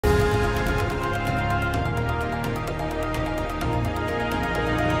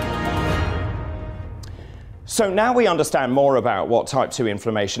So now we understand more about what type 2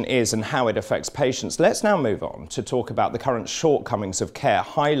 inflammation is and how it affects patients. Let's now move on to talk about the current shortcomings of care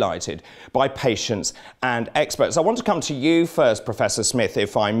highlighted by patients and experts. I want to come to you first, Professor Smith,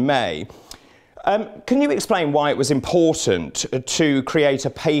 if I may. Can you explain why it was important to create a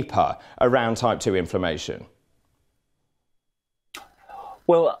paper around type 2 inflammation?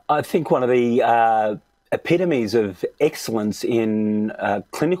 Well, I think one of the epitomes of excellence in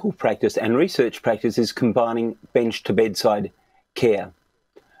clinical practice and research practice is combining bench to bedside care.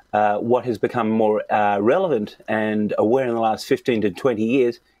 What has become more relevant and aware in the last 15 to 20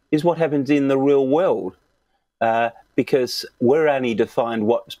 years is what happens in the real world, because we're only defined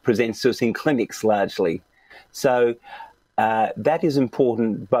what presents to us in clinics largely. So that is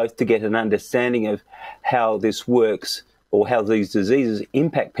important both to get an understanding of how this works or how these diseases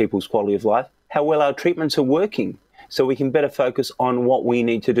impact people's quality of life, how well our treatments are working, so we can better focus on what we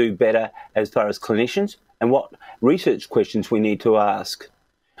need to do better as far as clinicians and what research questions we need to ask.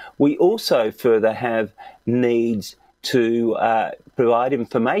 We also further have needs to provide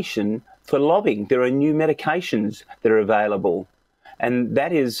information for lobbying. There are new medications that are available, and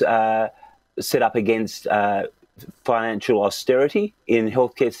that is set up against financial austerity in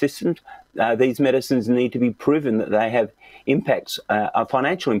healthcare systems. These medicines need to be proven that they have impacts,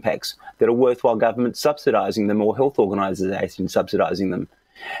 financial impacts that are worthwhile government subsidising them or health organisations subsidising them.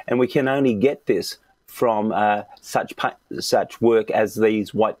 And we can only get this from such work as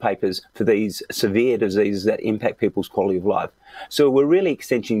these white papers for these severe diseases that impact people's quality of life. So we're really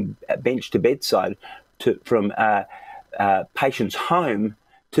extending bench to bedside from patients' home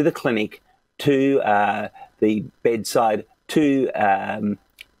to the clinic to the bedside to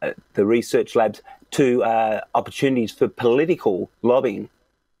the research labs to opportunities for political lobbying.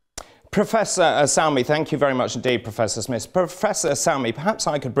 Professor Salmi, thank you very much indeed, Professor Smith. Professor Salmi, perhaps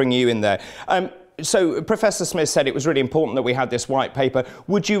I could bring you in there. So Professor Smith said it was really important that we had this white paper.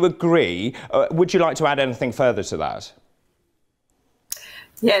 Would you agree? Would you like to add anything further to that?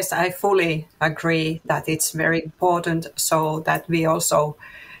 Yes, I fully agree that it's very important, so that we also,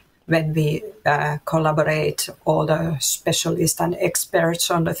 when we collaborate all the specialists and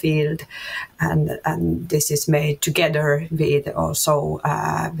experts on the field, and this is made together with also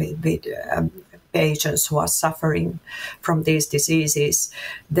with patients who are suffering from these diseases,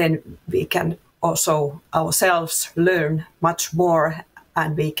 then we can also ourselves learn much more,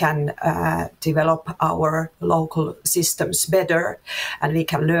 and we can develop our local systems better, and we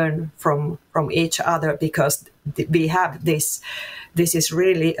can learn from each other, because we have this is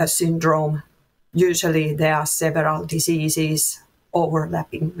really a syndrome. Usually there are several diseases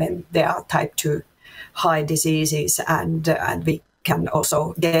overlapping when there are type 2 high diseases, and we can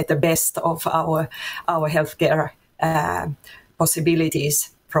also get the best of our healthcare possibilities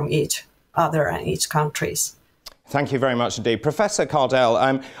from each other and each countries. Thank you very much indeed. Professor Cardell,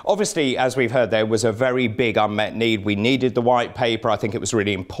 obviously, as we've heard, there was a very big unmet need. We needed the white paper. I think it was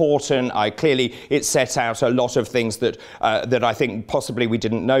really important. Clearly, it set out a lot of things that that I think possibly we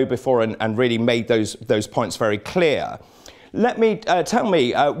didn't know before, and really made those points very clear. Tell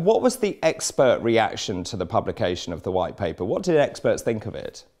me, what was the expert reaction to the publication of the white paper? What did experts think of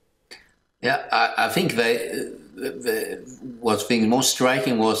it? Yeah, I think what's been most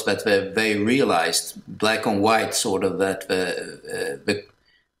striking was that they realized, black and white, sort of, that the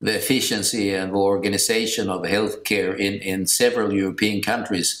efficiency and organization of healthcare in several European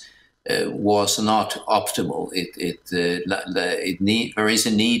countries was not optimal. There is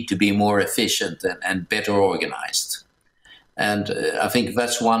a need to be more efficient and better organized. And I think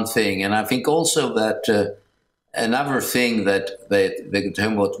that's one thing. And I think also that another thing that they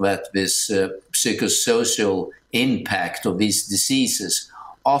talk about, that this psychosocial impact of these diseases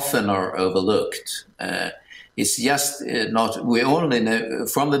often are overlooked. It's just not, we only know,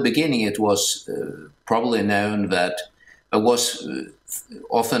 from the beginning it was probably known that it was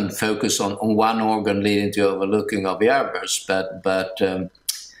often focused on one organ leading to overlooking of the others, but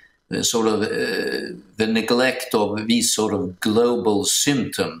sort of the neglect of these sort of global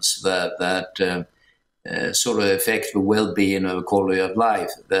symptoms that sort of affect the well-being of the quality of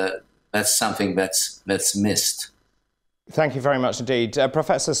life. That's something that's missed. Thank you very much indeed.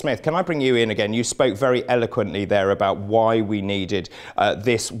 Professor Smith, can I bring you in again? You spoke very eloquently there about why we needed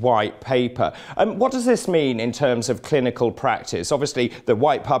this white paper. What does this mean in terms of clinical practice? Obviously, the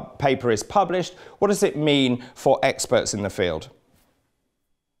white paper is published. What does it mean for experts in the field?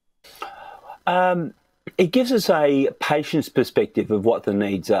 It gives us a patient's perspective of what the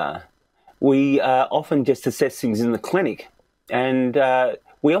needs are. We often just assess things in the clinic, and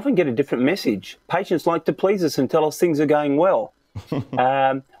we often get a different message. Patients like to please us and tell us things are going well.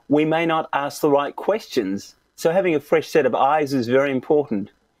 We may not ask the right questions, So having a fresh set of eyes is very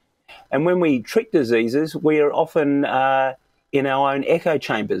important. And when we treat diseases, we are often in our own echo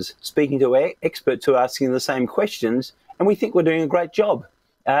chambers, speaking to experts who are asking the same questions, and we think we're doing a great job.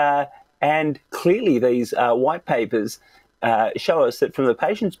 And clearly these white papers show us that from the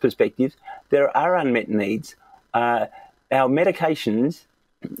patient's perspective, there are unmet needs. Our medications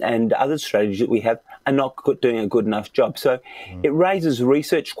and other strategies that we have are not doing a good enough job. So it raises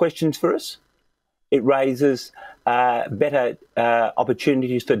research questions for us. It raises better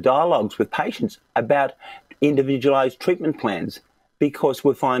opportunities for dialogues with patients about individualised treatment plans, because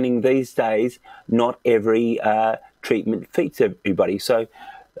we're finding these days not every treatment fits everybody. So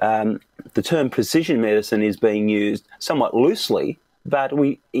the term precision medicine is being used somewhat loosely, but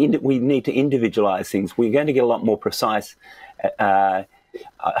we need to individualise things. We're going to get a lot more precise,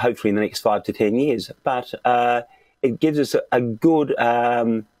 hopefully in the next 5 to 10 years. But it gives us a good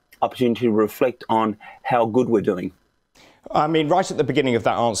opportunity to reflect on how good we're doing. I mean, right at the beginning of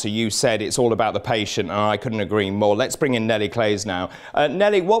that answer, you said it's all about the patient, and I couldn't agree more. Let's bring in Nellie Clays now.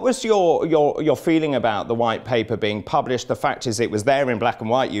 Nellie, what was your feeling about the white paper being published? The fact is, it was there in black and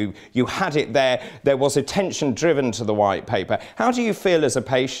white. You had it there. There was attention driven to the white paper. How do you feel as a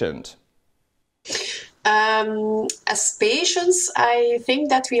patient? As patients, I think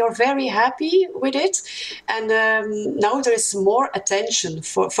that we are very happy with it, and now there is more attention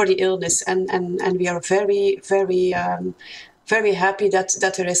for the illness, and we are very, very, very happy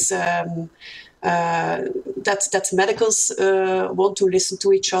that there is that medicals want to listen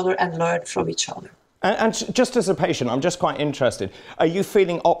to each other and learn from each other. And just as a patient, I'm just quite interested. Are you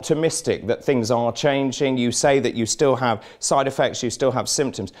feeling optimistic that things are changing? You say that you still have side effects, you still have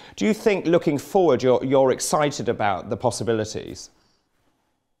symptoms. Do you think, looking forward, you're excited about the possibilities?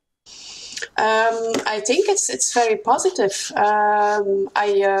 I think it's very positive. I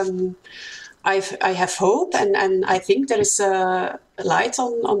have hope, and I think there is a light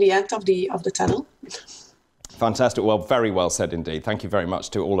on the end of the tunnel. Fantastic. Well, very well said indeed. Thank you very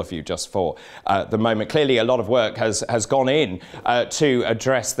much to all of you just for the moment. Clearly, a lot of work has gone in to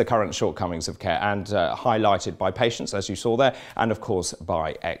address the current shortcomings of care, and highlighted by patients, as you saw there, and of course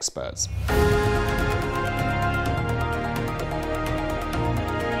by experts.